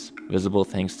these, visible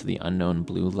thanks to the unknown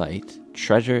blue light,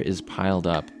 treasure is piled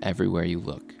up everywhere you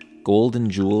look. Gold and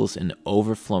jewels in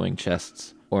overflowing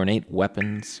chests, ornate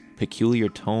weapons, peculiar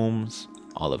tomes,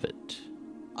 all of it.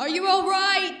 Are you all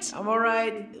right? I'm all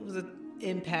right. It was an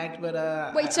impact,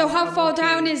 but Wait, so how I'm far okay.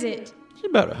 down is it? It's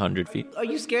about 100 feet. Are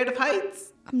you scared of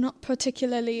heights? I'm not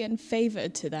particularly in favor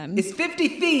to them. It's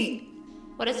 50 feet.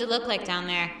 What does it look like down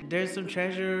there? There's some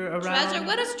treasure around. Treasure?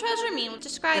 What does treasure mean?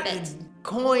 Describe it.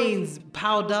 Coins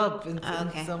piled up and,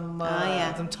 Okay. some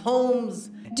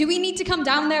tomes. Do we need to come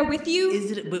down there with you?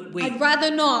 Is it? But wait. I'd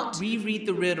rather not. Reread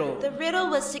the riddle. The riddle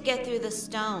was to get through the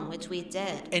stone, which we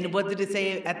did. And what did it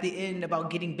say at the end about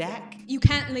getting back? You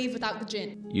can't leave without the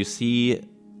gin. You see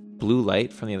blue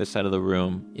light from the other side of the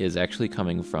room is actually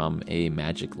coming from a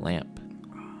magic lamp.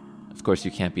 Of course,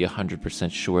 you can't be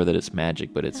 100% sure that it's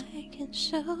magic, but it's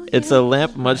a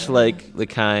lamp much like the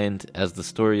kind, as the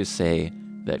stories say,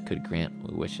 that could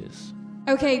grant wishes.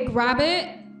 Okay, grab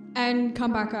it and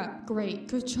come back up. Great.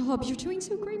 Good job. You're doing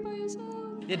so great by yourself.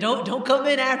 Yeah, don't come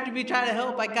in after me trying to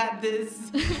help. I got this.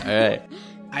 All right.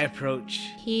 I approach.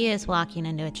 He is walking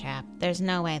into a trap. There's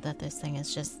no way that this thing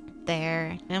is just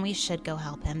there, and we should go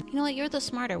help him. You know what? You're the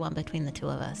smarter one between the two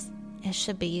of us. It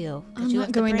should be you. 'Cause I'm you not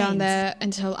have the going down brains. there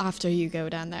until after you go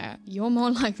down there. You're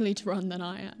more likely to run than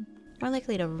I am. More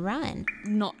likely to run.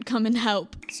 Not come and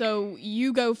help. So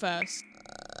you go first.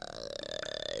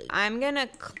 I'm gonna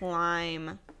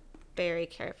climb very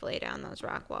carefully down those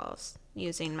rock walls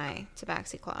using my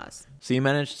tabaxi claws. So you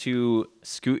manage to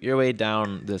scoot your way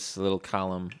down this little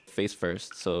column face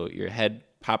first. So your head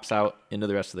pops out into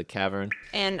the rest of the cavern.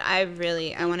 And I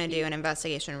want to do an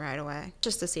investigation right away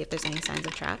just to see if there's any signs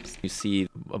of traps. You see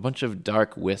a bunch of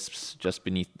dark wisps just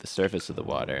beneath the surface of the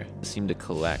water seem to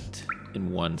collect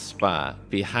in one spot.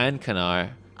 Behind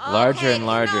Kanar, larger and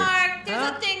larger. Kanar,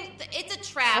 there's a thing. It's a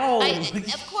trap. Oh,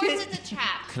 of course it's a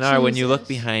trap. Kanar, when you look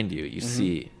behind you, you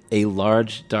see a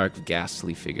large, dark,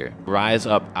 ghastly figure rise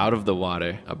up out of the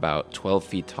water about 12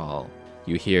 feet tall.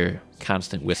 You hear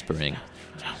constant whispering.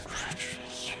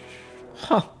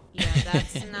 Yeah,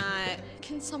 that's not...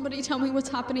 Can somebody tell me what's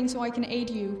happening so I can aid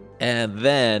you? And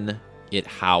then it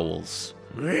howls.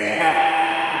 And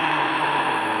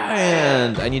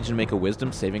I need you to make a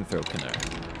wisdom saving throw, Kanar.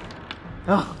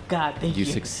 Oh, God, thank you.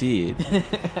 You succeed.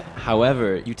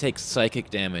 However, you take psychic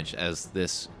damage as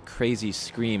this crazy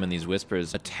scream and these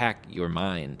whispers attack your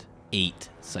mind. 8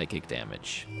 psychic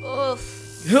damage.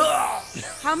 Oof.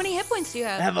 How many hit points do you I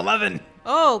have? have 11.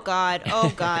 Oh, God.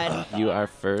 Oh, God. You are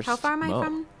first. How far am I Mo.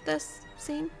 from this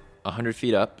scene? 100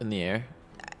 feet up in the air.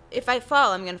 If I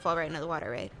fall, I'm going to fall right into the water,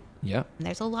 right? Yep.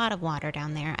 There's a lot of water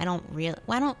down there.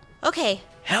 Okay.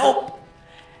 Help!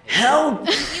 Help!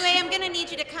 Anyway, I'm going to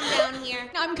need you to come down here.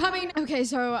 I'm coming. Okay,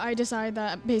 so I decide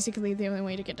that basically the only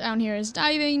way to get down here is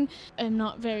diving. I'm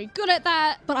not very good at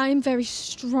that, but I am very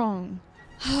strong.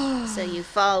 So you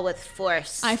fall with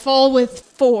force. I fall with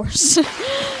force.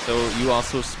 So you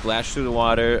also splash through the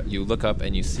water. You look up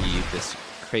and you see this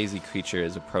crazy creature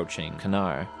is approaching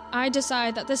Kanar. I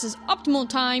decide that this is optimal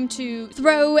time to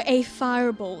throw a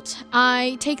firebolt.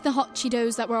 I take the hot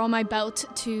Cheetos that were on my belt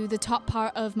to the top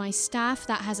part of my staff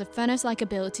that has a furnace-like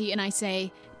ability, and I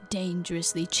say,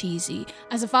 dangerously cheesy,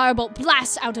 as a firebolt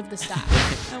blasts out of the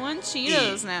staff. I want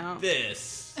Cheetos now.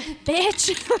 This.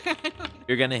 Bitch!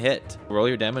 You're gonna hit. Roll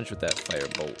your damage with that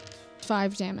firebolt.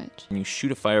 5 damage. And you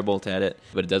shoot a firebolt at it,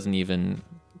 but it doesn't even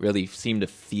really seem to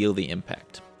feel the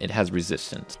impact. It has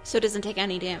resistance. So it doesn't take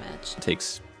any damage. It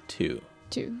takes 2.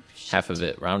 2. Half of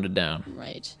it rounded down.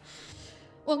 Right.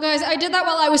 Well, guys, I did that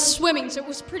while I was swimming, so it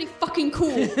was pretty fucking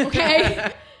cool,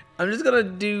 okay? I'm just going to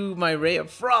do my Ray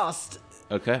of Frost.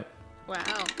 Okay.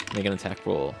 Wow. Make an attack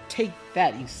roll. Take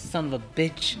that, you son of a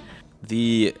bitch.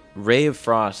 The ray of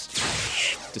frost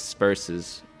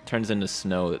disperses, turns into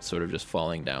snow that's sort of just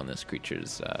falling down this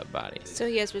creature's body. So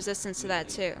he has resistance to that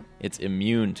too. It's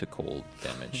immune to cold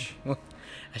damage.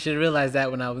 I should have realized that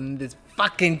when I was in this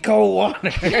fucking cold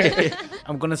water.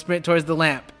 I'm gonna sprint towards the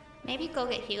lamp. Maybe go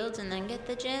get healed and then get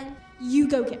the gin. You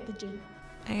go get the gin.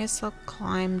 I guess I'll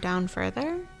climb down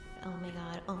further. Oh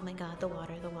my god, the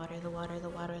water.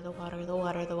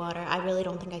 I really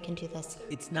don't think I can do this.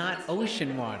 It's not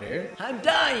ocean water. I'm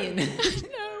dying.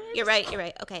 You're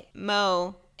right. Okay.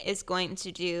 Mo is going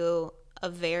to do a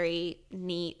very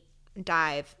neat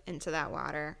dive into that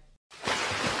water.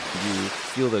 You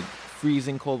feel the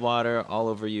freezing cold water all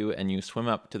over you, and you swim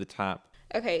up to the top.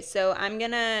 Okay, so I'm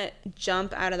gonna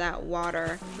jump out of that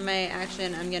water. For my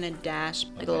action, I'm gonna dash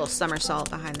like a little somersault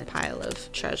behind the pile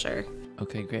of treasure.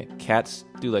 Okay, great. Cats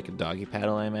do like a doggy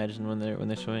paddle, I imagine, when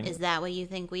they're swimming. Is that what you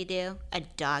think we do? A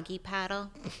doggy paddle?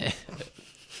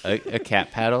 A cat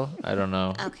paddle? I don't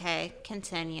know. Okay,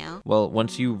 continue. Well,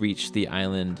 once you reach the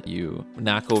island, you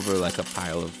knock over like a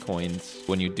pile of coins.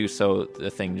 When you do so, the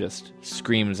thing just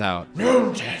screams out.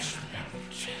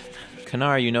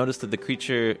 Kanar, you notice that the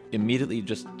creature immediately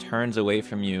just turns away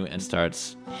from you and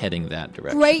starts heading that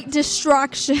direction. Great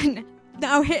distraction.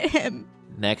 Now hit him.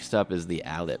 Next up is the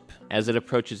Alip. As it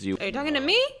approaches you, Are you talking to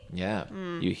me? yeah,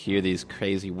 you hear these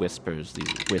crazy whispers,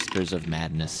 these whispers of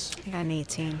madness. I got an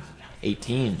 18.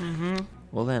 18. Mm-hmm.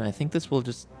 Well then, I think this will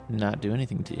just not do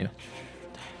anything to you.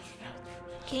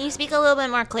 Can you speak a little bit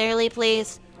more clearly,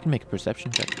 please? You can make a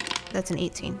perception check. That's an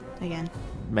 18 again.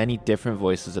 Many different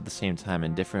voices at the same time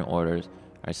in different orders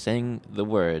are saying the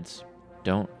words,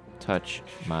 "Don't touch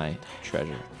my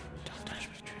treasure. Don't touch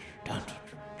my treasure. Don't touch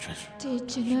my treasure."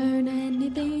 Did you learn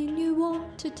anything you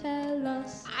want to tell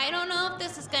us? I don't know if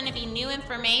this is going to be new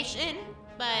information,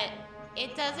 but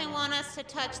it doesn't want us to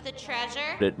touch the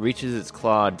treasure. It reaches its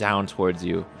claw down towards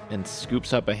you and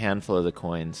scoops up a handful of the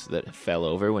coins that fell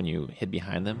over when you hid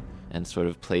behind them and sort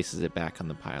of places it back on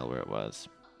the pile where it was.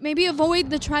 Maybe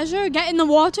avoid the treasure? Get in the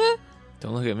water?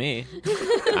 Don't look at me.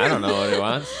 I don't know what it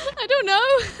wants. I don't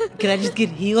know. Can I just get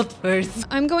healed first?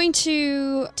 I'm going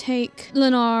to take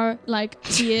Lennar like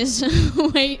he is.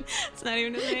 Wait. It's not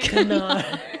even his name. No.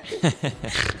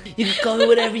 You can call me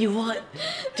whatever you want.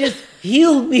 Just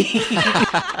heal me.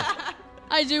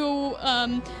 I do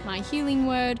my healing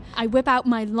word. I whip out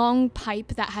my long pipe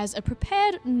that has a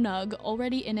prepared nug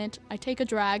already in it. I take a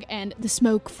drag and the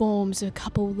smoke forms a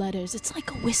couple letters. It's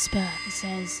like a whisper. It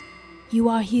says, "You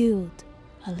are healed.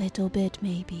 A little bit,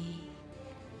 maybe.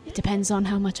 It depends on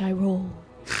how much I roll."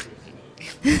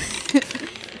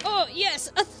 Oh,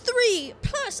 yes, a 3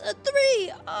 plus a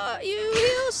 3. You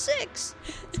heal 6.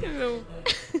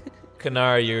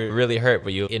 Kanar, you're really hurt,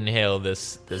 but you inhale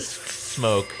this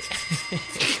smoke.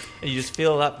 And you just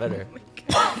feel a lot better.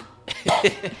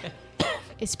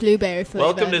 It's blueberry flavor.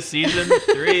 Welcome to season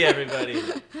 3, everybody.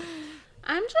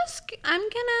 I'm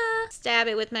gonna stab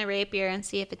it with my rapier and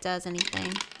see if it does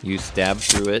anything. You stab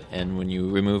through it, and when you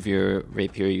remove your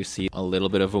rapier, you see a little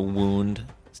bit of a wound.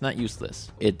 It's not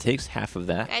useless. It takes half of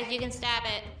that. Guys, you can stab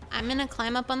it. I'm going to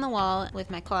climb up on the wall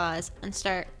with my claws and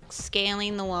start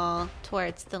scaling the wall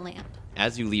towards the lamp.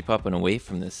 As you leap up and away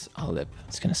from this Alip,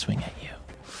 it's going to swing at you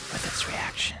with its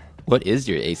reaction. What is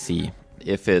your AC?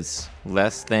 If it's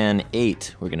less than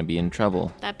 8, we're going to be in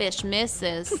trouble. That bitch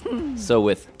misses. So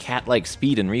with cat-like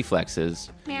speed and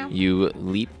reflexes, Meow. you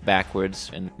leap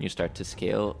backwards and you start to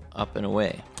scale up and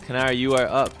away. Kanar, you are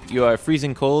up. You are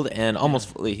freezing cold and almost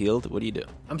fully healed. What do you do?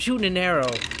 I'm shooting an arrow.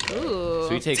 Ooh.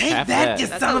 So you take Take half that, of you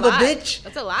that. son of a lot. bitch.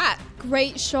 That's a lot.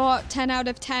 Great shot. 10 out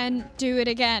of 10. Do it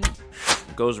again.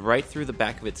 Goes right through the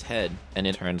back of its head and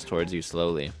it turns towards you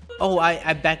slowly. Oh,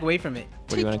 I back away from it.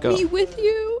 Where do you want to Take go? me with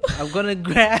you. I'm gonna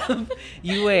grab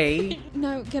UA.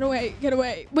 No, get away. Get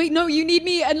away. Wait, no, you need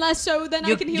me. Unless so, then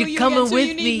I can heal you You're coming again, so with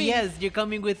you me. need me. Yes, you're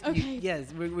coming with Okay. me.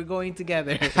 Yes, we're going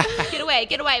together. Get away.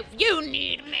 You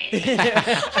need me.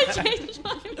 I changed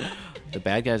my mind. The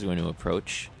bad guys are going to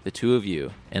approach the two of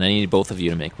you, and I need both of you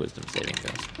to make wisdom saving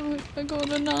throws. Oh, I got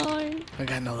a 9. I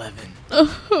got an 11.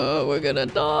 Oh, we're gonna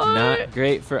die. Not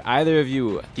great for either of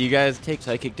you. You guys take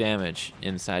psychic damage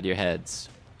inside your heads.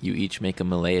 You each make a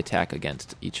melee attack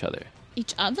against each other.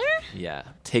 Each other? Yeah.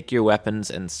 Take your weapons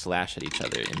and slash at each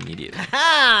other immediately.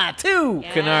 Ah, 2.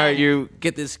 Kanar, you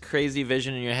get this crazy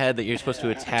vision in your head that you're supposed to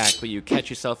attack, but you catch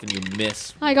yourself and you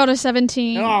miss. I got a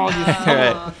 17. Oh, you All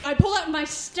right. I pull out my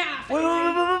staff.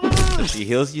 So she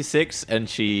heals you 6, and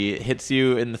she hits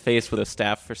you in the face with a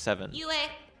staff for 7. Yue,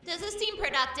 does this seem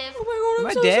productive. Oh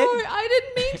my Am I god, I'm so dead? sorry. I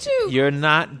didn't mean to. You're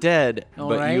not dead, All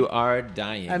but right. you are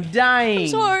dying. I'm dying. I'm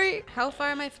sorry. How far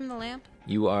am I from the lamp?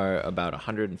 You are about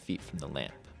 100 feet from the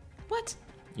lamp. What?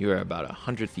 You are about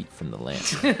 100 feet from the lamp.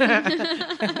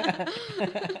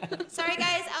 Sorry,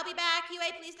 guys. I'll be back.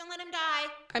 UA, please don't let him die.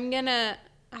 I'm gonna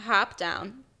hop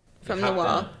down from the hop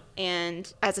wall. down.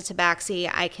 And as a tabaxi,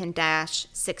 I can dash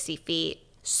 60 feet.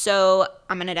 So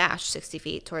I'm gonna dash 60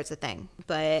 feet towards the thing.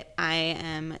 But I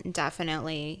am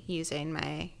definitely using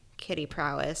my kitty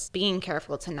prowess, being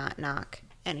careful to not knock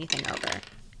anything over.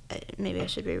 Maybe I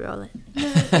should re-roll it.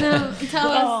 No, tell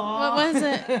us. What was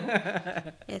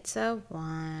it? It's a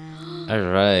 1. All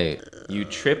right. You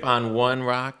trip on one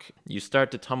rock, you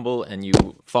start to tumble, and you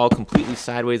fall completely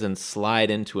sideways and slide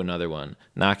into another one,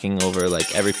 knocking over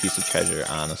like every piece of treasure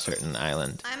on a certain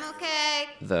island. I'm okay.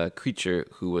 The creature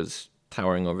who was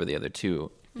towering over the other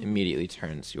two immediately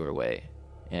turns your way,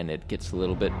 and it gets a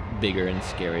little bit bigger and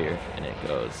scarier, and it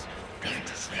goes,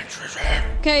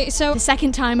 Okay, so the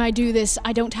second time I do this,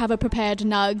 I don't have a prepared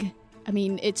nug. I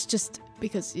mean, it's just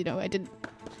because, I didn't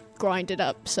grind it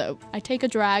up. So I take a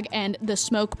drag and the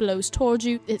smoke blows towards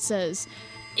you. It says,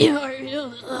 you are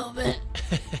healed a little bit.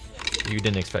 You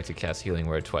didn't expect to cast Healing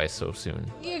Word twice so soon.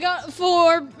 You got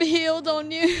 4 healed on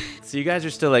you. So you guys are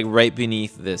still like right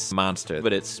beneath this monster,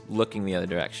 but it's looking the other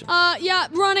direction. Yeah,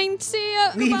 running. See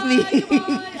ya. Leave Goodbye, me.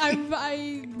 goodbye.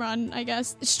 I run, I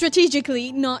guess.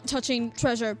 Strategically, not touching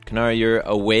treasure. Kanara, you're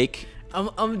awake.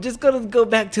 I'm just gonna go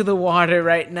back to the water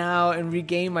right now and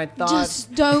regain my thoughts.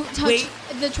 Just don't touch Wait.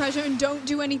 the treasure and don't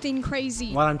do anything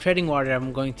crazy. While I'm treading water,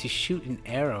 I'm going to shoot an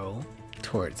arrow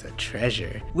towards a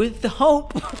treasure with the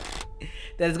hope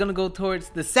that it's gonna go towards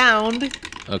the sound.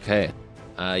 Okay.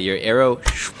 Your arrow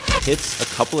hits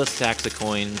a couple of stacks of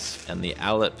coins, and the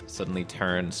Alep suddenly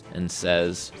turns and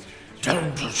says,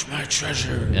 "Don't touch my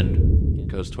treasure," and it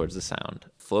goes towards the sound.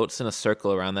 Floats in a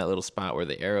circle around that little spot where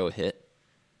the arrow hit.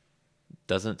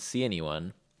 Doesn't see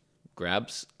anyone.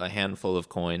 Grabs a handful of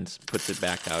coins, puts it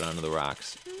back out onto the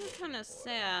rocks. Kind of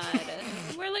sad.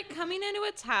 We're like coming into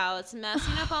its house,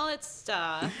 messing up all its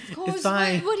stuff. Of course, It's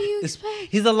fine. What do you It's-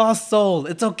 expect? He's a lost soul.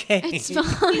 It's okay. It's fine.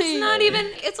 It's not even.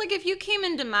 It's like if you came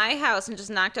into my house and just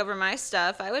knocked over my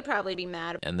stuff, I would probably be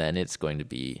mad. And then it's going to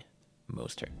be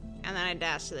Mo's turn. And then I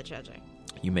dash to the treasure.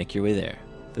 You make your way there.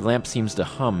 The lamp seems to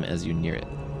hum as you near it.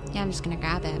 Yeah, I'm just gonna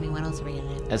grab it. I mean, what else are we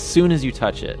gonna do? As soon as you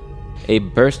touch it, a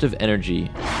burst of energy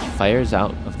fires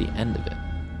out of the end of it,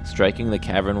 striking the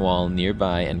cavern wall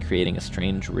nearby and creating a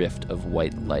strange rift of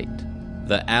white light.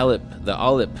 The Alep,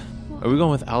 are we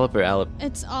going with Alep or Alep?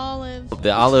 It's olive.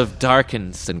 The olive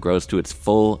darkens and grows to its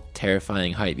full,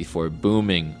 terrifying height before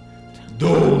booming.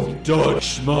 Don't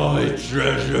touch my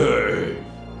treasure!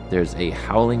 There's a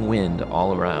howling wind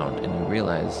all around, and you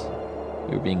realize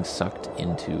you're being sucked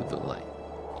into the light.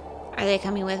 Are they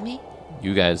coming with me?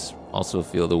 You guys also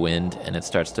feel the wind, and it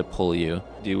starts to pull you.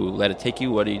 Do you let it take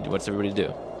you? What's everybody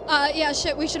do? Yeah,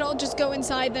 shit, we should all just go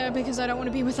inside there because I don't want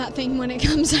to be with that thing when it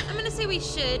comes out. I'm gonna say we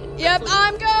should. Yep,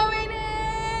 I'm going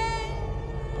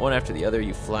in! One after the other,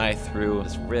 you fly through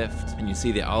this rift, and you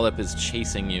see the Alep is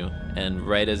chasing you. And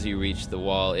right as you reach the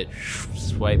wall, it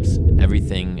swipes.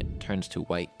 Everything turns to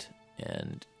white,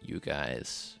 and you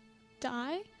guys,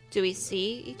 Die? Do we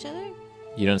see each other?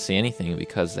 you don't see anything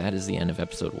because that is the end of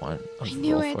episode 1. I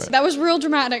knew it. That was real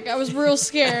dramatic. I was real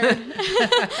scared.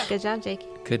 Good job, Jake.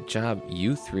 Good job,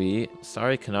 you three.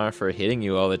 Sorry, Kanar, for hitting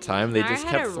you all the time. They Kanar just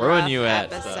had kept a throwing rough you at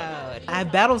episode. stuff. I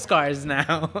have battle scars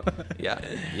now. Yeah,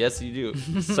 yes, you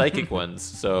do. Psychic ones,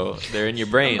 so they're in your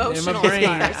brain. In my Emotional brain,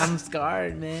 scars. I'm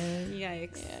scarred, man.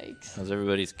 Yikes. How's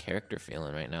everybody's character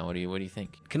feeling right now? What do you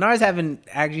think? Kanar's having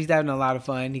a lot of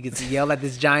fun. He gets to yell at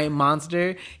this giant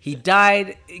monster. He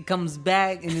died. It comes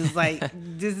back, and he's like,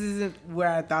 "This isn't where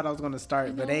I thought I was going to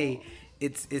start." But hey,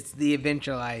 it's the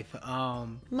adventure life.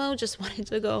 Mo just wanted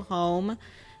to go home,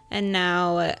 and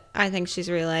now I think she's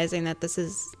realizing that this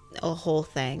is a whole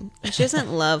thing. She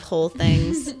doesn't love whole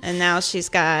things, and now she's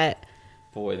got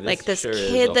Boy, this sure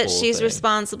is kid a that whole she's thing.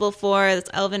 responsible for, this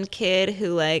elven kid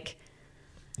who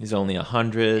He's only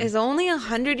 100. is only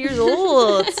 100 years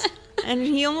old, and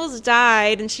he almost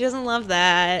died, and she doesn't love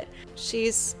that.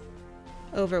 She's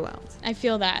overwhelmed. I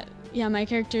feel that. Yeah, my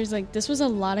character's like, this was a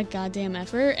lot of goddamn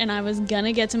effort, and I was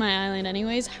gonna get to my island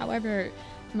anyways. However,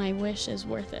 my wish is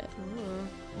worth it.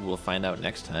 We'll find out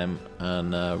next time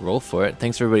on Roll For It.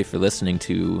 Thanks, everybody, for listening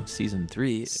to Season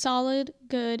 3. Solid,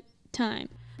 good time.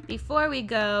 Before we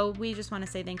go, we just want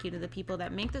to say thank you to the people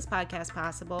that make this podcast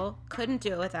possible. Couldn't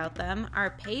do it without them.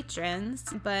 Our patrons,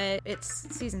 but it's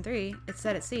season 3. It's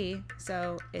set at sea,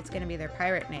 so it's going to be their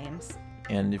pirate names.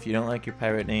 And if you don't like your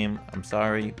pirate name, I'm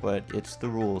sorry, but it's the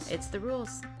rules. It's the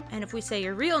rules. And if we say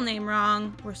your real name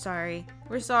wrong, we're sorry.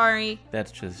 We're sorry.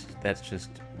 That's just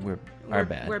we're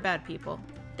bad. We're bad people.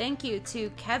 Thank you to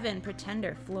Kevin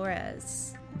Pretender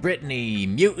Flores, Brittany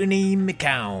Mutiny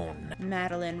McCown,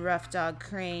 Madeline Rough Dog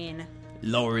Crane,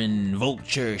 Lauren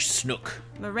Vulture Snook,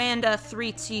 Miranda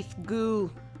Three Teeth Goo,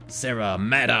 Sarah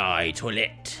Mad Eye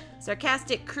Toilette,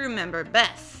 sarcastic crew member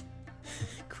Beth,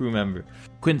 crew member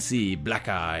Quincy Black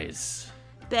Eyes,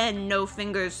 Ben No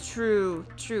Fingers True,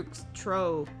 Trooks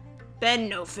Tro, Ben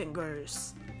No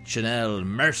Fingers, Chanel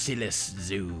Merciless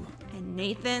Zoo, and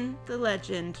Nathan the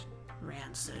Legend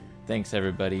Ranson. Thanks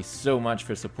everybody so much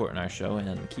for supporting our show,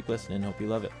 and keep listening. Hope you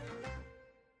love it.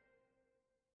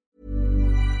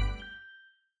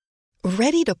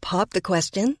 Ready to pop the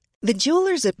question? The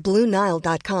jewelers at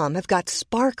BlueNile.com have got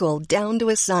sparkle down to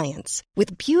a science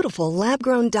with beautiful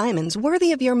lab-grown diamonds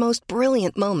worthy of your most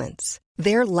brilliant moments.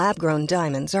 Their lab-grown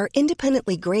diamonds are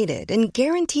independently graded and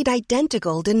guaranteed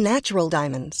identical to natural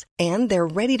diamonds, and they're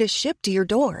ready to ship to your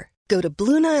door. Go to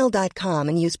BlueNile.com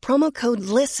and use promo code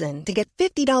LISTEN to get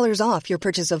 $50 off your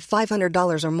purchase of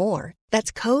 $500 or more.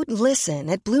 That's code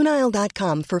LISTEN at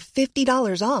BlueNile.com for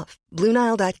 $50 off.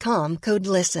 BlueNile.com, code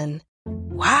LISTEN.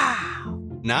 Wow.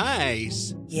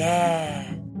 Nice.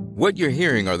 Yeah. What you're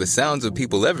hearing are the sounds of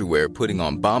people everywhere putting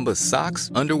on Bombas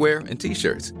socks, underwear, and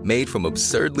T-shirts made from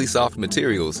absurdly soft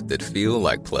materials that feel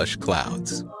like plush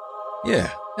clouds.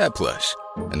 Yeah, that plush.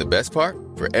 And the best part?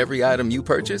 For every item you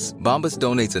purchase, Bombas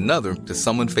donates another to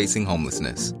someone facing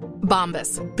homelessness.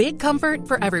 Bombas. Big comfort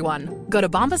for everyone. Go to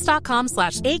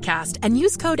bombas.com/ACAST and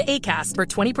use code ACAST for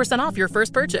 20% off your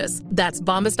first purchase. That's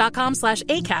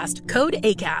bombas.com/ACAST. Code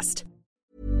ACAST.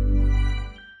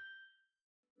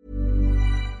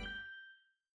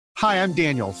 Hi, I'm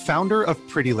Daniel, founder of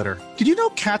Pretty Litter. Did you know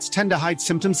cats tend to hide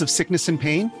symptoms of sickness and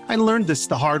pain? I learned this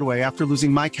the hard way after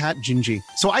losing my cat, Gingy.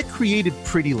 So I created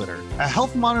Pretty Litter, a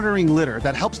health monitoring litter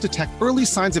that helps detect early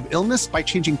signs of illness by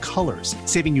changing colors,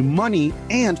 saving you money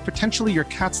and potentially your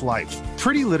cat's life.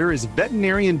 Pretty Litter is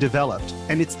veterinarian developed,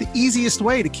 and it's the easiest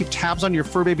way to keep tabs on your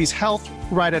fur baby's health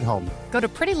right at home. Go to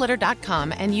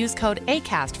prettylitter.com and use code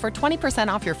ACAST for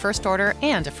 20% off your first order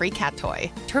and a free cat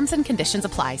toy. Terms and conditions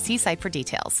apply. See site for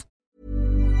details.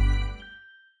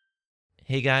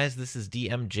 Hey guys, this is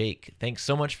DM Jake. Thanks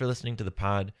so much for listening to the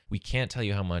pod. We can't tell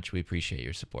you how much we appreciate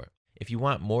your support. If you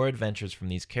want more adventures from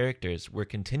these characters, we're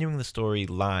continuing the story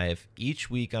live each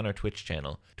week on our Twitch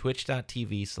channel,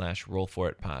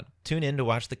 twitch.tv/rollforitpod. Tune in to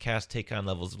watch the cast take on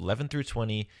levels 11 through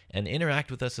 20 and interact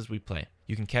with us as we play.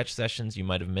 You can catch sessions you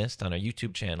might have missed on our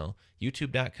YouTube channel,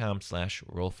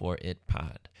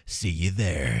 youtube.com/rollforitpod. See you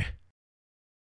there.